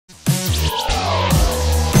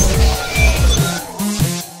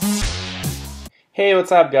Hey,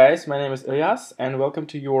 what's up guys? My name is Ilyas and welcome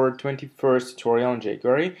to your 21st tutorial on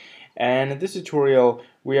jQuery. And in this tutorial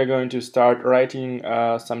we are going to start writing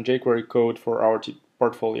some jQuery code for our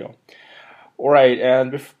portfolio. Alright,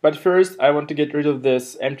 but first I want to get rid of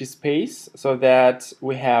this empty space so that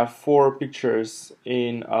we have 4 pictures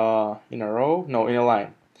in a row, no, in a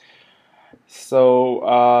line.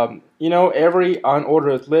 So, every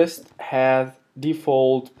unordered list has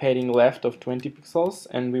default padding left of 20 pixels,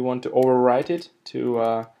 and we want to overwrite it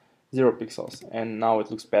to 0 pixels, and now it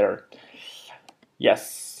looks better.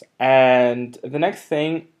 Yes, and the next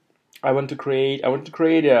thing I want to create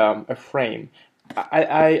a frame.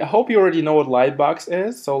 I hope you already know what Lightbox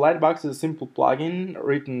is. So Lightbox is a simple plugin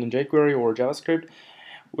written in jQuery or JavaScript,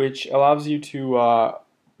 which allows you to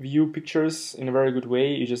view pictures in a very good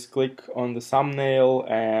way. You just click on the thumbnail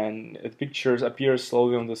and the pictures appear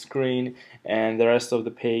slowly on the screen and the rest of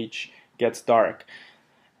the page gets dark.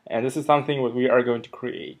 And this is something what we are going to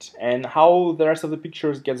create. And how the rest of the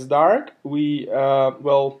pictures gets dark, the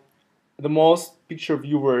most picture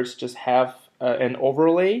viewers just have an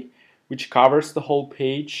overlay which covers the whole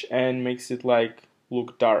page and makes it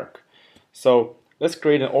look dark. So let's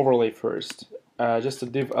create an overlay first. Just a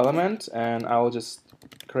div element, and I'll just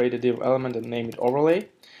create a div element and name it overlay.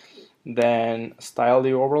 Then style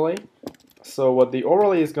the overlay. So what the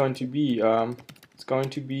overlay is going to be, it's going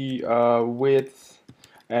to be width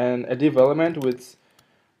and a div element with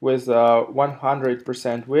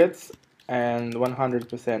 100% width and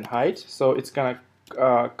 100% height. So it's gonna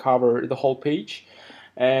cover the whole page,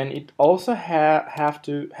 and it also has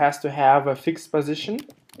to have a fixed position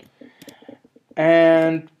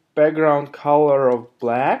and background color of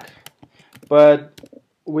black, but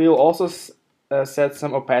we'll also set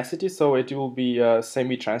some opacity so it will be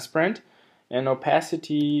semi-transparent, and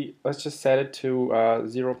opacity, let's just set it to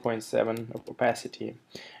 0.7 of opacity.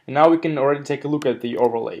 And now we can already take a look at the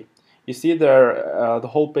overlay. You see there the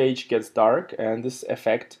whole page gets dark, and this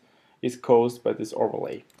effect is caused by this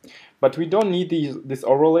overlay. But we don't need this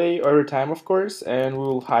overlay every time, of course, and we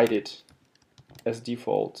will hide it as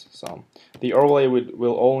default. So the overlay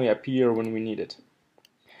will only appear when we need it.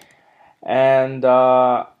 And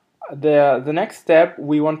the next step,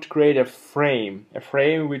 we want to create a frame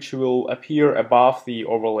which will appear above the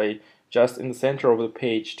overlay, just in the center of the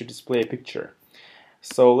page, to display a picture.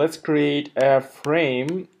 So let's create a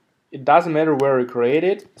frame. It doesn't matter where we create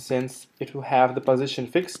it, since it will have the position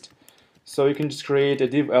fixed. So you can just create a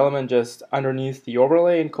div element just underneath the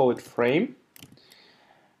overlay and call it frame.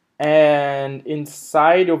 And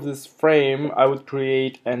inside of this frame I would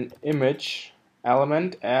create an image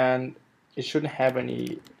element, and it shouldn't have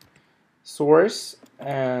any source,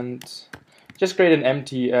 and just create an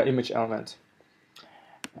empty image element.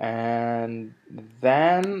 And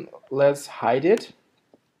then let's hide it.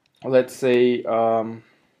 Let's say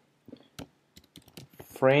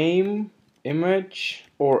frame image,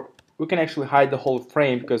 or we can actually hide the whole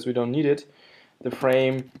frame because we don't need it. The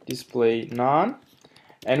frame display none.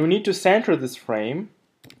 And we need to center this frame,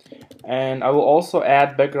 and I will also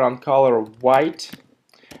add background color of white.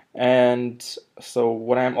 And so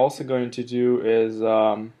what I'm also going to do is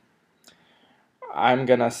I'm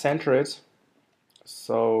gonna center it.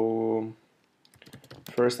 So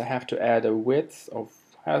first I have to add a width of,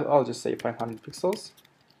 I'll just say 500 pixels,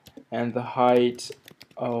 and the height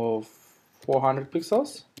of 400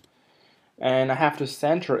 pixels. And I have to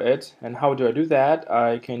center it. And how do I do that?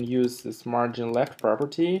 I can use this margin left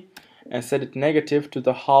property and set it negative to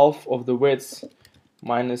the half of the width,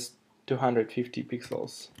 minus 250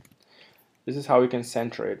 pixels. This is how we can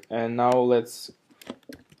center it. And now let's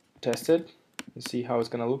test it and see how it's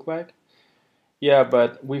gonna look like. Yeah,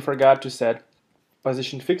 but we forgot to set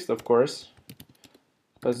position fixed, of course.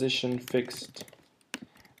 Position fixed.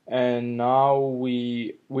 And now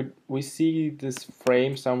we see this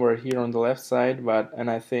frame somewhere here on the left side, and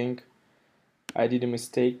I think I did a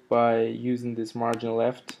mistake by using this margin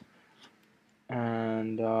left,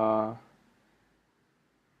 and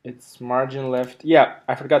it's margin left. Yeah,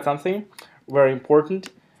 I forgot something very important.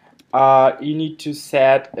 You need to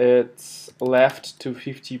set its left to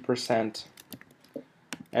 50%,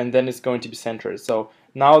 and then it's going to be centered. So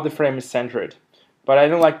now the frame is centered. But I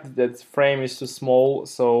don't like that frame is too small,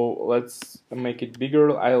 so let's make it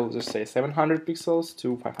bigger. I'll just say 700 pixels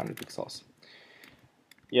to 500 pixels.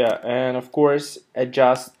 Yeah, and of course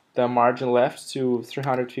adjust the margin left to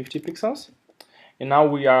 350 pixels. And now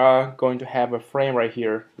we are going to have a frame right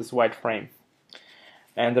here, this white frame.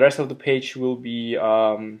 And the rest of the page will be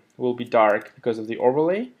dark because of the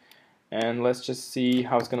overlay. And let's just see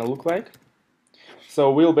how it's gonna look like.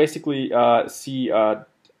 So we'll basically see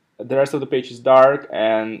the rest of the page is dark,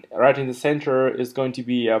 and right in the center is going to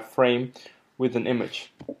be a frame with an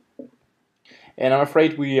image. And I'm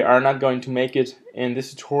afraid we are not going to make it in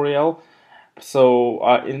this tutorial. So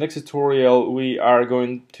in the next tutorial we are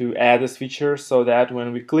going to add this feature so that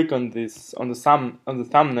when we click on this on the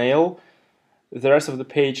thumbnail, the rest of the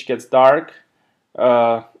page gets dark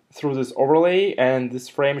through this overlay, and this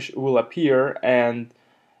frame will appear, and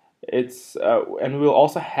and we'll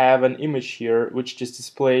also have an image here which just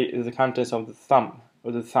displays the contents of the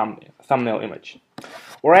thumbnail image.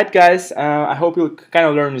 Alright guys, I hope you kind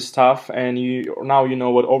of learned this stuff, and now you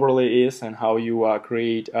know what overlay is and how you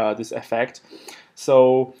create this effect.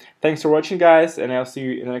 So thanks for watching guys, and I'll see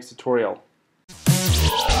you in the next tutorial.